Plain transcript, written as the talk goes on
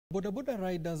Boda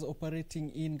riders operating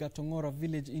in Gatong'ora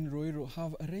village in Ruiru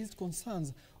have raised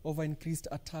concerns over increased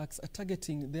attacks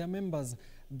targeting their members.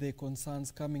 The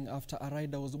concerns coming after a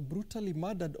rider was brutally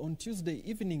murdered on Tuesday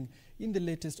evening in the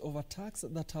latest of attacks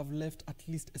that have left at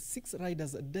least 6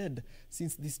 riders dead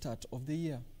since the start of the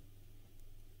year.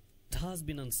 It has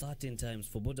been uncertain times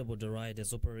for Boda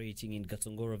riders operating in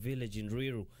Gatong'ora village in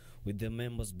Ruiru, with their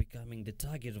members becoming the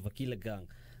target of a killer gang.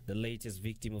 The latest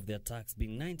victim of the attacks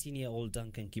being 19-year-old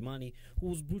Duncan Kimani, who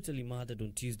was brutally murdered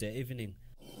on Tuesday evening.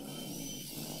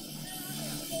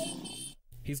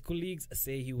 His colleagues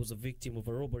say he was a victim of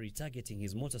a robbery targeting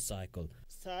his motorcycle.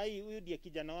 Sai huyu ndiye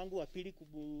kijana wangu wa pili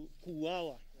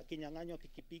kuuawa akinyang'anywa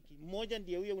pikipiki. Mmoja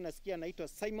ndiye huyo unasikia anaitwa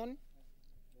Simon.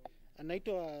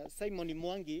 Anaitwa Simon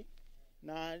Mwangi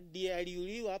na ndiye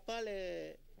aliuliwa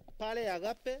pale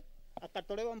Agape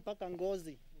akatolewa mpaka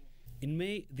ngozi. In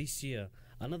May this year,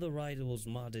 another rider was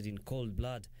murdered in cold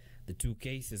blood. The two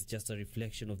cases just a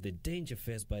reflection of the danger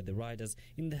faced by the riders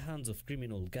in the hands of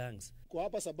criminal gangs. Kwa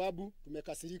hapa sababu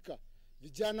tumekasirika.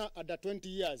 Vijana under 20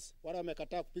 years wala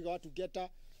wamekataa kupiga watu geta,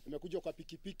 wamekuja kwa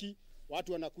pikipiki,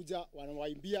 watu wanakuja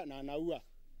wanawaimbia na anaua.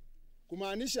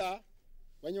 Kumaanisha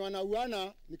wenye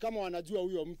wanauana ni kama wanajua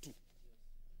huyo mtu.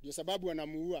 Ndio sababu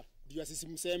wanamuua. Ndio sisi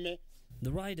mseme. The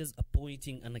riders are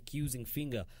pointing an accusing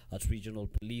finger at regional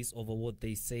police over what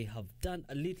they say have done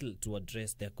a little to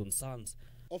address their concerns.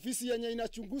 Ofisi yenye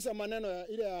inachunguza maneno ya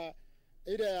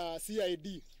ile ya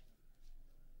CID.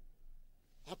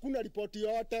 Hakuna ripoti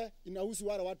yote inahusu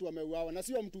wale watu wameuawa na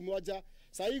sio mtu mmoja.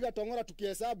 Sasa Gatong'ora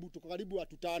tukihesabu tuko karibu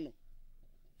watu 5.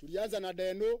 Tulianza na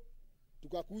Deno,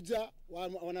 tukakuja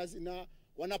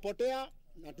wanapotea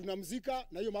na tunamzika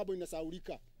na hiyo mambo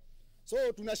inasaulika.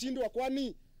 So tunashindwa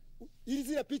kwani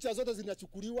zile picha zote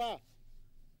zinachukuliwa.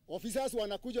 Officers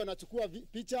wanakuja wanachukua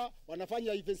picha,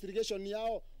 wanafanya investigation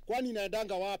yao, kwani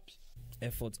inaendanga wapi?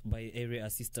 Efforts by Area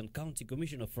Assistant County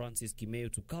Commissioner Francis Kimeu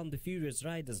to calm the furious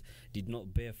riders did not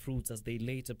bear fruits as they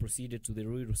later proceeded to the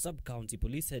Ruiru Sub-County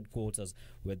Police Headquarters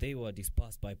where they were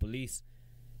dispersed by police.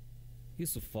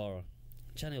 Yusuf Farah,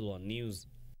 Channel 1 News.